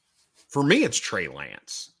 For me, it's Trey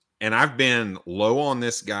Lance. And I've been low on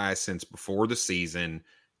this guy since before the season.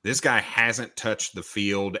 This guy hasn't touched the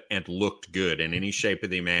field and looked good in any shape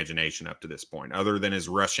of the imagination up to this point, other than his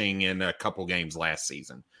rushing in a couple games last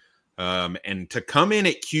season. And to come in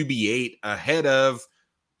at QB8 ahead of,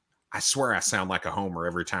 I swear I sound like a homer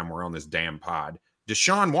every time we're on this damn pod,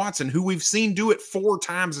 Deshaun Watson, who we've seen do it 4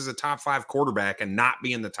 times as a top 5 quarterback and not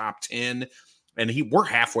be in the top 10. And we're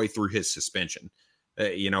halfway through his suspension.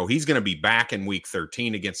 He's going to be back in week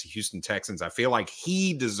 13 against the Houston Texans. I feel like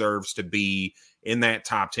he deserves to be in that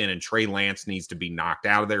top 10, and Trey Lance needs to be knocked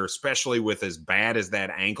out of there, especially with as bad as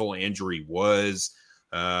that ankle injury was.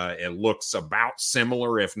 It looks about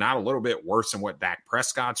similar, if not a little bit worse than what Dak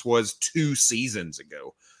Prescott's was 2 seasons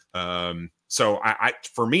ago. So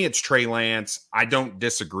for me, it's Trey Lance. I don't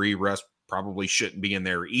disagree. Russ probably shouldn't be in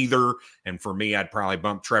there either. And for me, I'd probably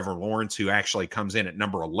bump Trevor Lawrence, who actually comes in at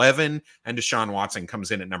number 11, and Deshaun Watson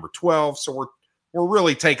comes in at number 12. So we're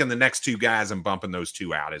really taking the next 2 guys and bumping those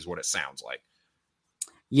 2 out is what it sounds like.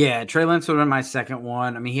 Yeah, Trey Lance would have been my second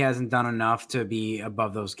one. I mean, he hasn't done enough to be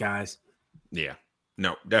above those guys. Yeah,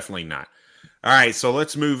 no, definitely not. All right, so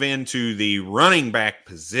let's move into the running back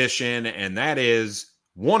position, and that is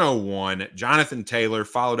 101, Jonathan Taylor,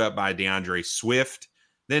 followed up by DeAndre Swift,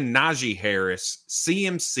 then Najee Harris,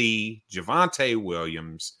 CMC, Javonte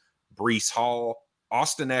Williams, Breece Hall,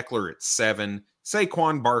 Austin Eckler at 7,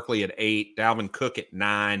 Saquon Barkley at 8, Dalvin Cook at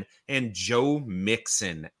 9, and Joe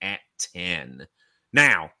Mixon at 10.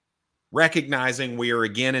 Now, recognizing we are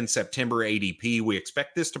again in September ADP, we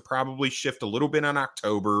expect this to probably shift a little bit in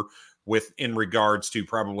October. in regards to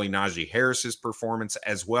probably Najee Harris's performance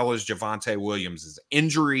as well as Javonte Williams'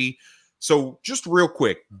 injury. So just real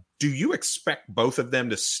quick, do you expect both of them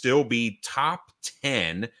to still be top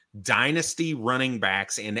 10 dynasty running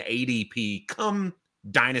backs in ADP come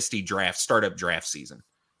dynasty draft, startup draft season?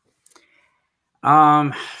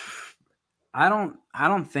 I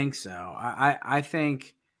don't think so. I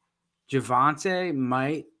think Javonte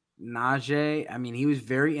might. Najee, I mean, he was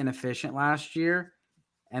very inefficient last year,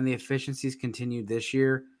 and the efficiencies continued this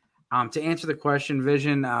year. To answer the question,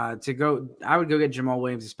 Vision, I would go get Jamal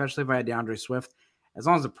Williams, especially if I had DeAndre Swift, as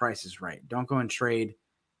long as the price is right. Don't go and trade,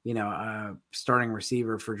 a starting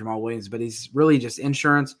receiver for Jamal Williams, but he's really just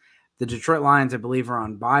insurance. The Detroit Lions, I believe, are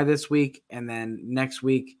on bye this week, and then next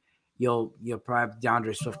week you'll probably have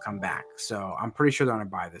DeAndre Swift come back. So I'm pretty sure they're on a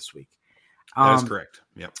bye this week. That's correct.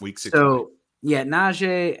 Yeah, week 16. So yeah,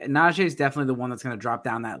 Najee is definitely the one that's going to drop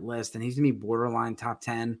down that list, and he's going to be borderline top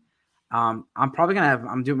 10. I'm probably going to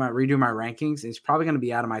redo my rankings. He's probably going to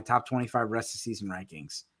be out of my top 25 rest of season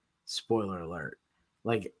rankings. Spoiler alert.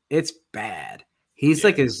 Like, it's bad. He's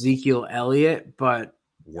like Ezekiel Elliott, but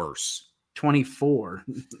worse. 24.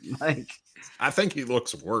 Like, I think he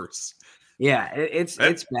looks worse. Yeah, it's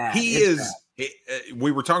bad.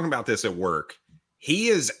 We were talking about this at work. He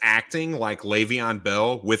is acting like Le'Veon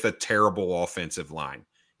Bell with a terrible offensive line.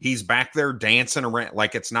 He's back there dancing around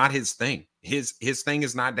like it's not his thing. His thing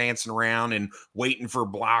is not dancing around and waiting for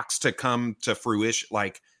blocks to come to fruition.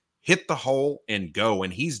 Like, hit the hole and go.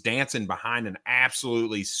 And he's dancing behind an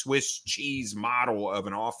absolutely Swiss cheese model of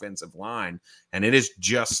an offensive line. And it is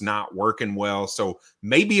just not working well. So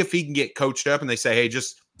maybe if he can get coached up and they say, hey,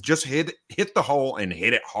 just hit the hole and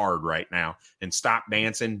hit it hard right now and stop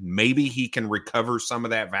dancing, maybe he can recover some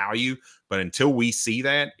of that value. But until we see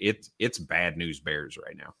that, it's bad news bears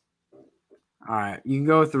right now. All right. You can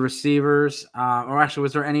go with the receivers. Or actually,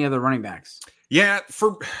 was there any other running backs? Yeah.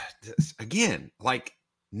 Again, like,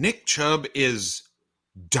 Nick Chubb is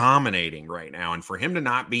dominating right now. And for him to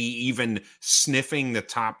not be even sniffing the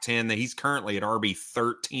top 10, that he's currently at RB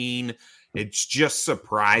 13, it's just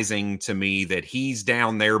surprising to me that he's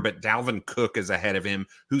down there, but Dalvin Cook is ahead of him,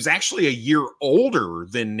 who's actually a year older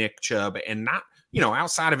than Nick Chubb and not,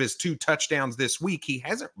 outside of his 2 touchdowns this week, he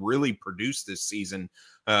hasn't really produced this season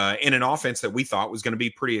in an offense that we thought was going to be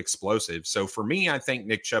pretty explosive. So for me, I think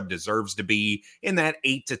Nick Chubb deserves to be in that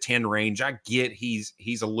 8 to 10 range. I get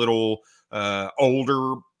he's a little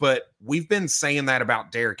older, but we've been saying that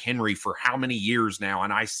about Derrick Henry for how many years now.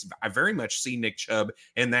 And I very much see Nick Chubb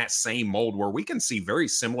in that same mold where we can see very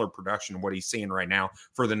similar production to what he's seeing right now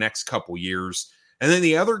for the next couple years. And then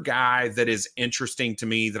the other guy that is interesting to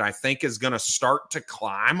me that I think is going to start to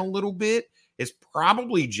climb a little bit is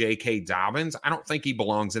probably J.K. Dobbins. I don't think he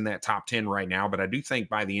belongs in that top 10 right now, but I do think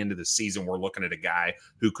by the end of the season, we're looking at a guy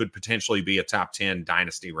who could potentially be a top 10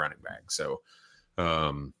 dynasty running back. So,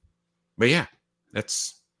 but yeah,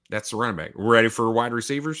 that's the running back. We're ready for wide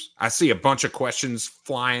receivers. I see a bunch of questions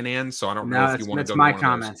flying in, so I don't know if you want to go. It's my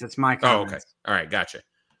comments. It's my comments. Oh, okay. All right, gotcha.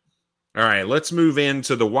 All right, let's move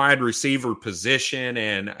into the wide receiver position,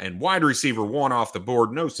 and wide receiver 1 off the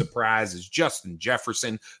board. No surprise, is Justin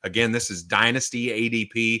Jefferson. Again, this is Dynasty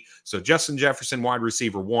ADP. So Justin Jefferson, wide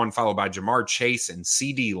receiver 1, followed by Jamar Chase and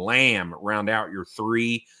CeeDee Lamb round out your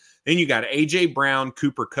 3. Then you got AJ Brown,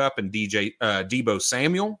 Cooper Kupp, and Deebo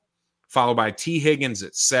Samuel, followed by T. Higgins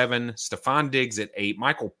at 7, Stephon Diggs at 8,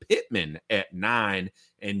 Michael Pittman at 9,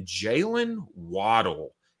 and Jalen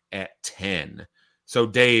Waddle at 10. So,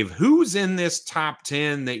 Dave, who's in this top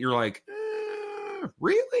 10 that you're like,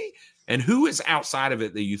 really? And who is outside of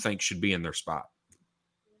it that you think should be in their spot?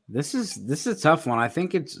 This is a tough one. I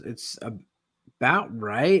think it's about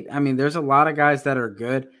right. I mean, there's a lot of guys that are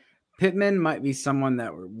good. Pittman might be someone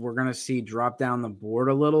that we're going to see drop down the board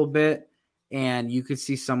a little bit. And you could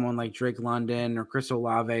see someone like Drake London or Chris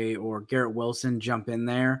Olave or Garrett Wilson jump in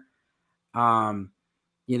there.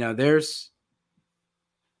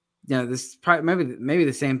 This is probably maybe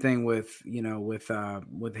the same thing with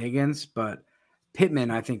Higgins, but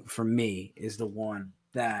Pittman, I think for me, is the one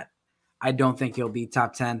that I don't think he'll be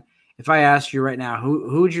top 10. If I asked you right now,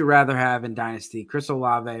 who would you rather have in Dynasty, Chris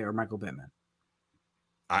Olave or Michael Pittman?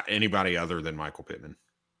 Anybody other than Michael Pittman.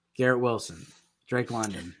 Garrett Wilson, Drake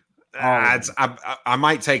London. I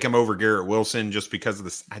might take him over Garrett Wilson just because of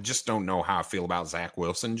this. I just don't know how I feel about Zach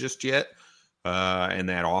Wilson just yet in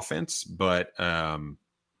that offense, but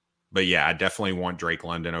yeah, I definitely want Drake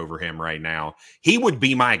London over him right now. He would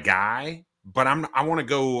be my guy, but I want to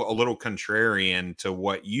go a little contrarian to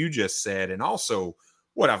what you just said, and also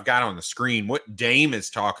what I've got on the screen, what Dame is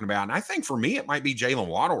talking about. And I think for me, it might be Jalen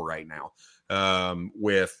Waddle right now.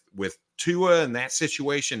 with Tua in that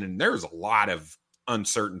situation, and there's a lot of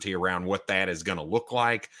uncertainty around what that is going to look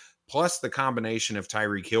like. Plus the combination of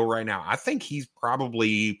Tyreek Hill right now, I think he's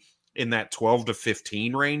probably in that 12 to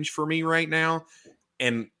 15 range for me right now.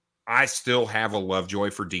 And I still have a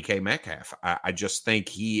lovejoy for DK Metcalf. I just think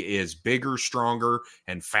he is bigger, stronger,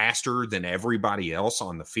 and faster than everybody else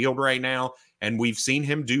on the field right now. And we've seen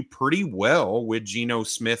him do pretty well with Geno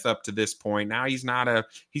Smith up to this point. Now he's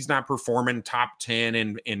not performing top 10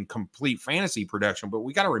 in complete fantasy production, but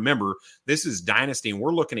we got to remember this is dynasty and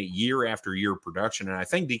we're looking at year after year production. And I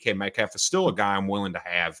think DK Metcalf is still a guy I'm willing to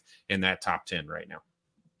have in that top 10 right now.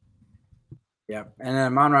 Yeah. And then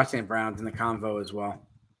Amon-Ra St. Brown's in the convo as well.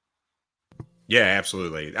 Yeah,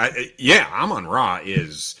 absolutely. Amon-Ra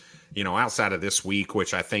is, outside of this week,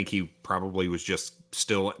 which I think he probably was just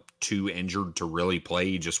still too injured to really play.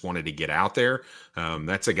 He just wanted to get out there.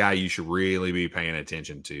 That's a guy you should really be paying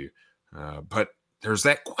attention to. But there's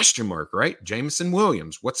that question mark, right? Jameson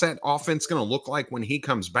Williams. What's that offense going to look like when he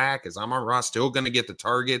comes back? Is Amon-Ra still going to get the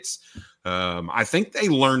targets? I think they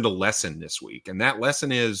learned a lesson this week, and that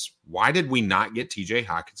lesson is, why did we not get TJ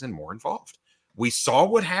Hockenson more involved? We saw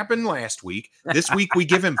what happened last week. This week we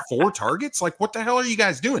give him 4 targets. Like, what the hell are you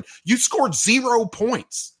guys doing? You scored 0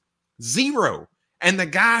 points. 0. And the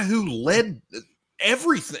guy who led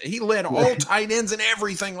everything, he led all tight ends and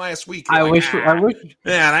everything last week. I wish. Yeah,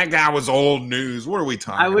 that guy was old news. What are we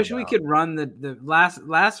talking about? I wish we could run the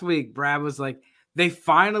last week. Brad was like, they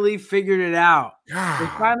finally figured it out. They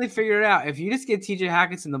finally figured it out. If you just get TJ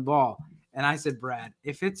Hockenson the ball. And I said, Brad,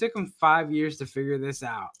 if it took him 5 years to figure this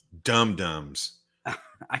out, dum-dums.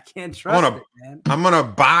 I can't trust it, man. I'm going to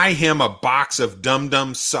buy him a box of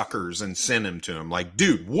dum-dum suckers and send him to him. Like,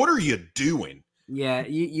 dude, what are you doing? Yeah,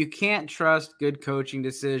 you can't trust good coaching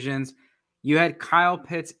decisions. You had Kyle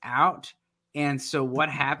Pitts out, and so what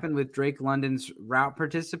happened with Drake London's route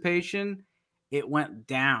participation? It went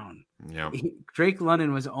down. Yeah, Drake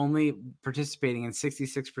London was only participating in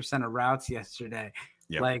 66% of routes yesterday.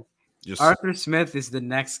 Yep. Like, Arthur Smith is the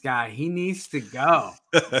next guy. He needs to go.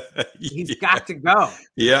 He's got to go.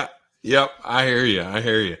 Yeah. Yep. I hear you.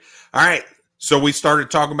 All right. So we started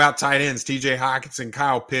talking about tight ends, TJ Hockenson,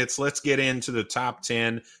 Kyle Pitts. Let's get into the top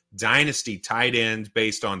 10 dynasty tight ends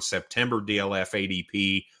based on September DLF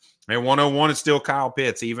ADP. And 101 is still Kyle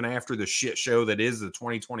Pitts, even after the shit show that is the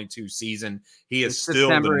 2022 season. He is still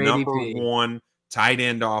September the number ADP. 1 tight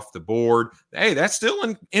end off the board. Hey, that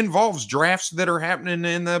still involves drafts that are happening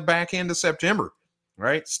in the back end of September,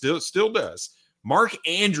 right? Still does. Mark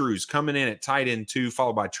Andrews coming in at tight end 2,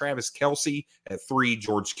 followed by Travis Kelce at 3,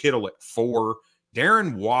 George Kittle at 4,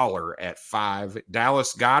 Darren Waller at 5,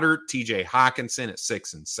 Dallas Goedert, TJ Hockenson at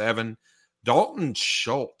 6 and 7, Dalton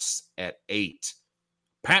Schultz at 8,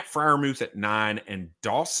 Pat Freiermuth at 9, and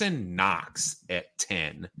Dawson Knox at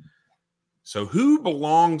 10. So who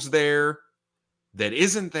belongs there that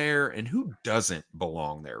isn't there, and who doesn't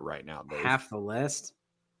belong there right now, Dave? Half the list.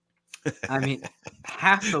 I mean,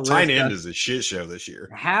 half the list. Tight end is a shit show this year.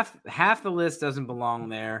 Half the list doesn't belong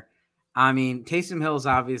there. I mean, Taysom Hill is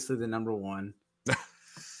obviously the number 1,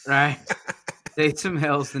 right? Taysom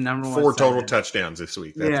Hill's the number 1. 4 total touchdowns this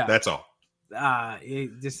week. That's all.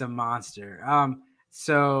 Just a monster.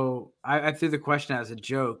 So I threw the question out as a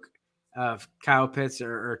joke of Kyle Pitts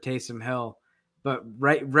or Taysom Hill. But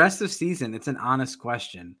rest of season, it's an honest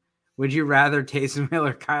question. Would you rather Taysom Hill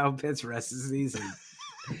or Kyle Pitts rest of the season?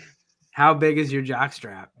 How big is your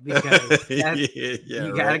jockstrap? Because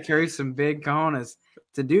you got to carry some big cojones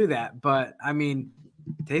to do that. But, I mean,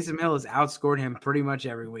 Taysom Hill has outscored him pretty much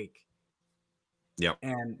every week. Yep.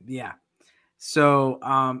 And, yeah. So,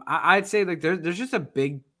 I'd say, like, there's just a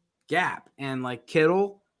big gap. And, like,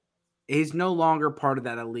 Kittle, he's no longer part of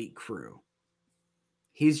that elite crew.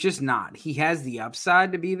 He's just not. He has the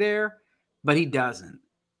upside to be there, but he doesn't.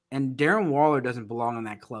 And Darren Waller doesn't belong in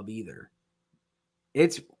that club either.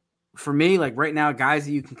 It's, for me, like right now, guys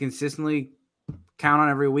that you can consistently count on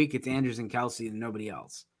every week, it's Andrews and Kelce and nobody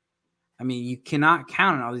else. I mean, you cannot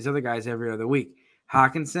count on all these other guys every other week.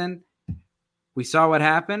 Hockenson, we saw what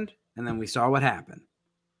happened, and then we saw what happened.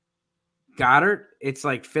 Goddard, it's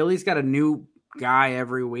like Philly's got a new guy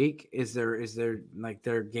every week. Is there like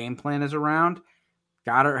their game plan is around?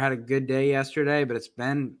 Goddard had a good day yesterday, but it's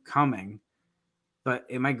been coming. But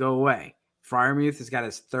it might go away. Freiermuth has got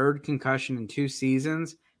his 3rd concussion in 2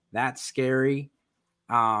 seasons. That's scary.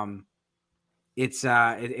 It's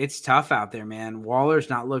tough out there, man. Waller's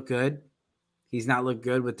not looked good. He's not looked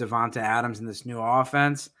good with Devonta Adams in this new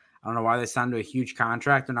offense. I don't know why they signed to a huge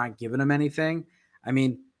contract. They're not giving him anything. I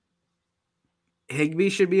mean, Higbee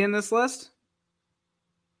should be in this list.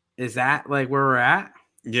 Is that like where we're at?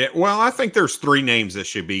 Yeah, well, I think there's three names that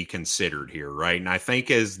should be considered here, right? And I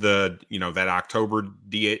think as the that October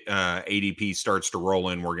ADP starts to roll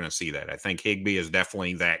in, we're going to see that. I think Higbee is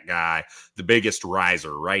definitely that guy, the biggest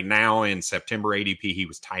riser right now in September ADP. He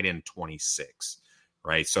was tight end 26,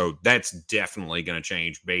 right? So that's definitely going to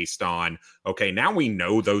change based on now we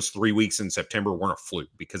know those 3 weeks in September weren't a fluke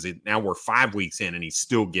because now we're 5 weeks in and he's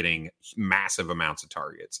still getting massive amounts of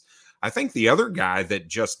targets. I think the other guy that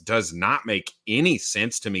just does not make any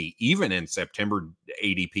sense to me, even in September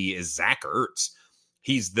ADP, is Zach Ertz.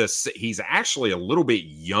 He's actually a little bit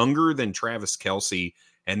younger than Travis Kelce,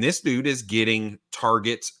 and this dude is getting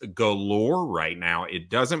targets galore right now. It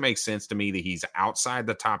doesn't make sense to me that he's outside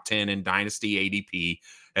the top 10 in Dynasty ADP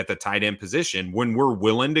at the tight end position when we're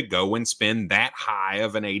willing to go and spend that high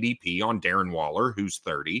of an ADP on Darren Waller, who's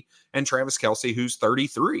 30, and Travis Kelce, who's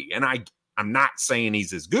 33. And I'm not saying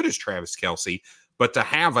he's as good as Travis Kelce, but to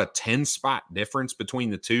have a 10-spot difference between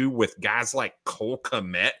the two with guys like Cole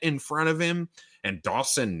Kmet in front of him and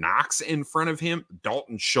Dawson Knox in front of him,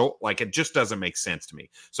 Dalton Schultz, it just doesn't make sense to me.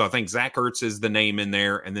 So I think Zach Ertz is the name in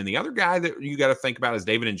there. And then the other guy that you got to think about is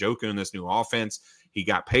David Njoku in this new offense. He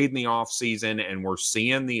got paid in the offseason, and we're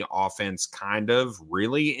seeing the offense kind of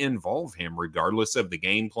really involve him regardless of the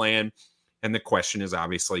game plan. And the question is,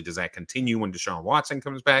 obviously, does that continue when Deshaun Watson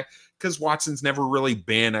comes back? Because Watson's never really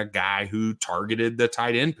been a guy who targeted the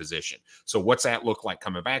tight end position. So what's that look like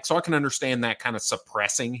coming back? So I can understand that kind of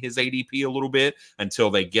suppressing his ADP a little bit until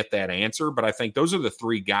they get that answer. But I think those are the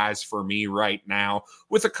three guys for me right now,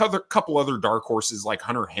 with a couple other dark horses like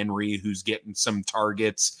Hunter Henry, who's getting some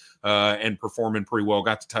targets and performing pretty well.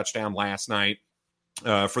 Got the touchdown last night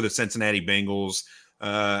for the Cincinnati Bengals.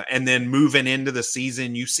 And then moving into the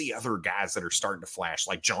season, you see other guys that are starting to flash,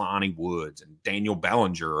 like Jelani Woods and Daniel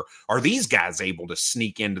Bellinger. Are these guys able to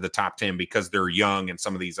sneak into the top 10 because they're young and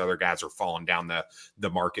some of these other guys are falling down the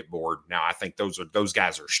market board? Now, I think those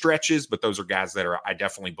guys are stretches, but those are guys that I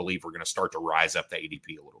definitely believe are going to start to rise up the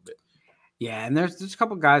ADP a little bit. Yeah, and there's a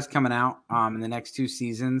couple guys coming out in the next 2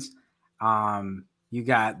 seasons. You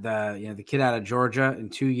got the kid out of Georgia in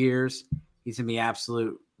 2 years. He's going to be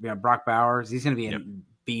absolute. Brock Bowers, he's going to be a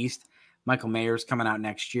beast. Michael Mayer's coming out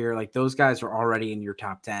next year. Those guys are already in your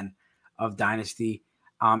top 10 of Dynasty.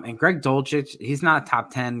 And Greg Dulcich, he's not a top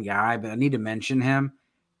 10 guy, but I need to mention him.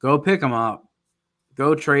 Go pick him up.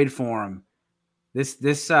 Go trade for him.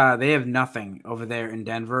 They have nothing over there in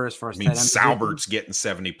Denver as far as Saubert's getting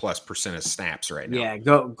 70+% of snaps right now. Yeah,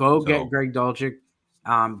 go get Greg Dulcich.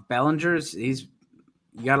 Bellinger's you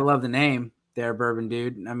gotta love the name there, Bourbon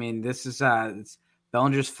Dude. I mean, this is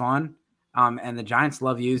Bellinger's fun, and the Giants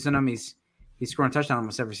love using him. He's scoring a touchdown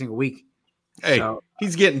almost every single week. Hey,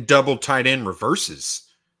 he's getting double tight end reverses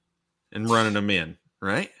and running them in,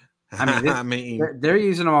 right? I mean, they're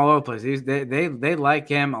using him all over the place. They like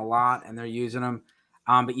him a lot, and they're using him.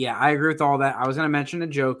 But yeah, I agree with all that. I was going to mention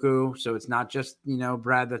Njoku, so it's not just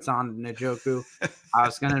Brad that's on Njoku. I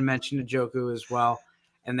was going to mention Njoku as well,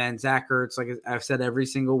 and then Zach Ertz. Like I've said every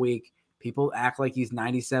single week, people act like he's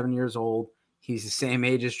 97 years old. He's the same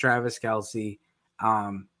age as Travis Kelce.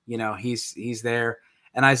 He's there.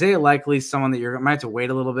 And Isaiah Likely's someone that you're might have to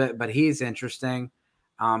wait a little bit, but he's interesting.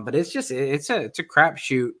 But it's a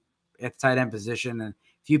crapshoot at the tight end position. And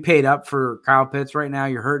if you paid up for Kyle Pitts right now,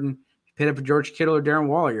 you're hurting. If you paid up for George Kittle or Darren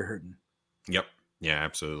Waller, you're hurting. Yep. Yeah,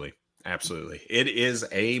 absolutely. Absolutely. It is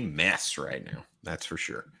a mess right now. That's for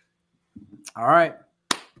sure. All right.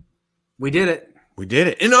 We did it.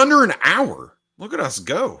 In under an hour. Look at us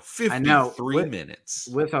go. 53 minutes.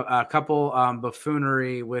 With a couple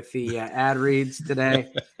buffoonery with the ad reads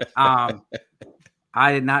today.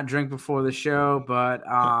 I did not drink before the show, but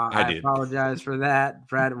I apologize for that.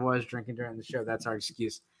 Brad was drinking during the show. That's our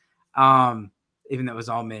excuse. Even though it was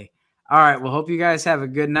all me. All right. Well, hope you guys have a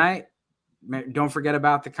good night. Don't forget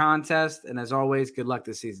about the contest. And as always, good luck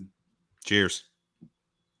this season. Cheers.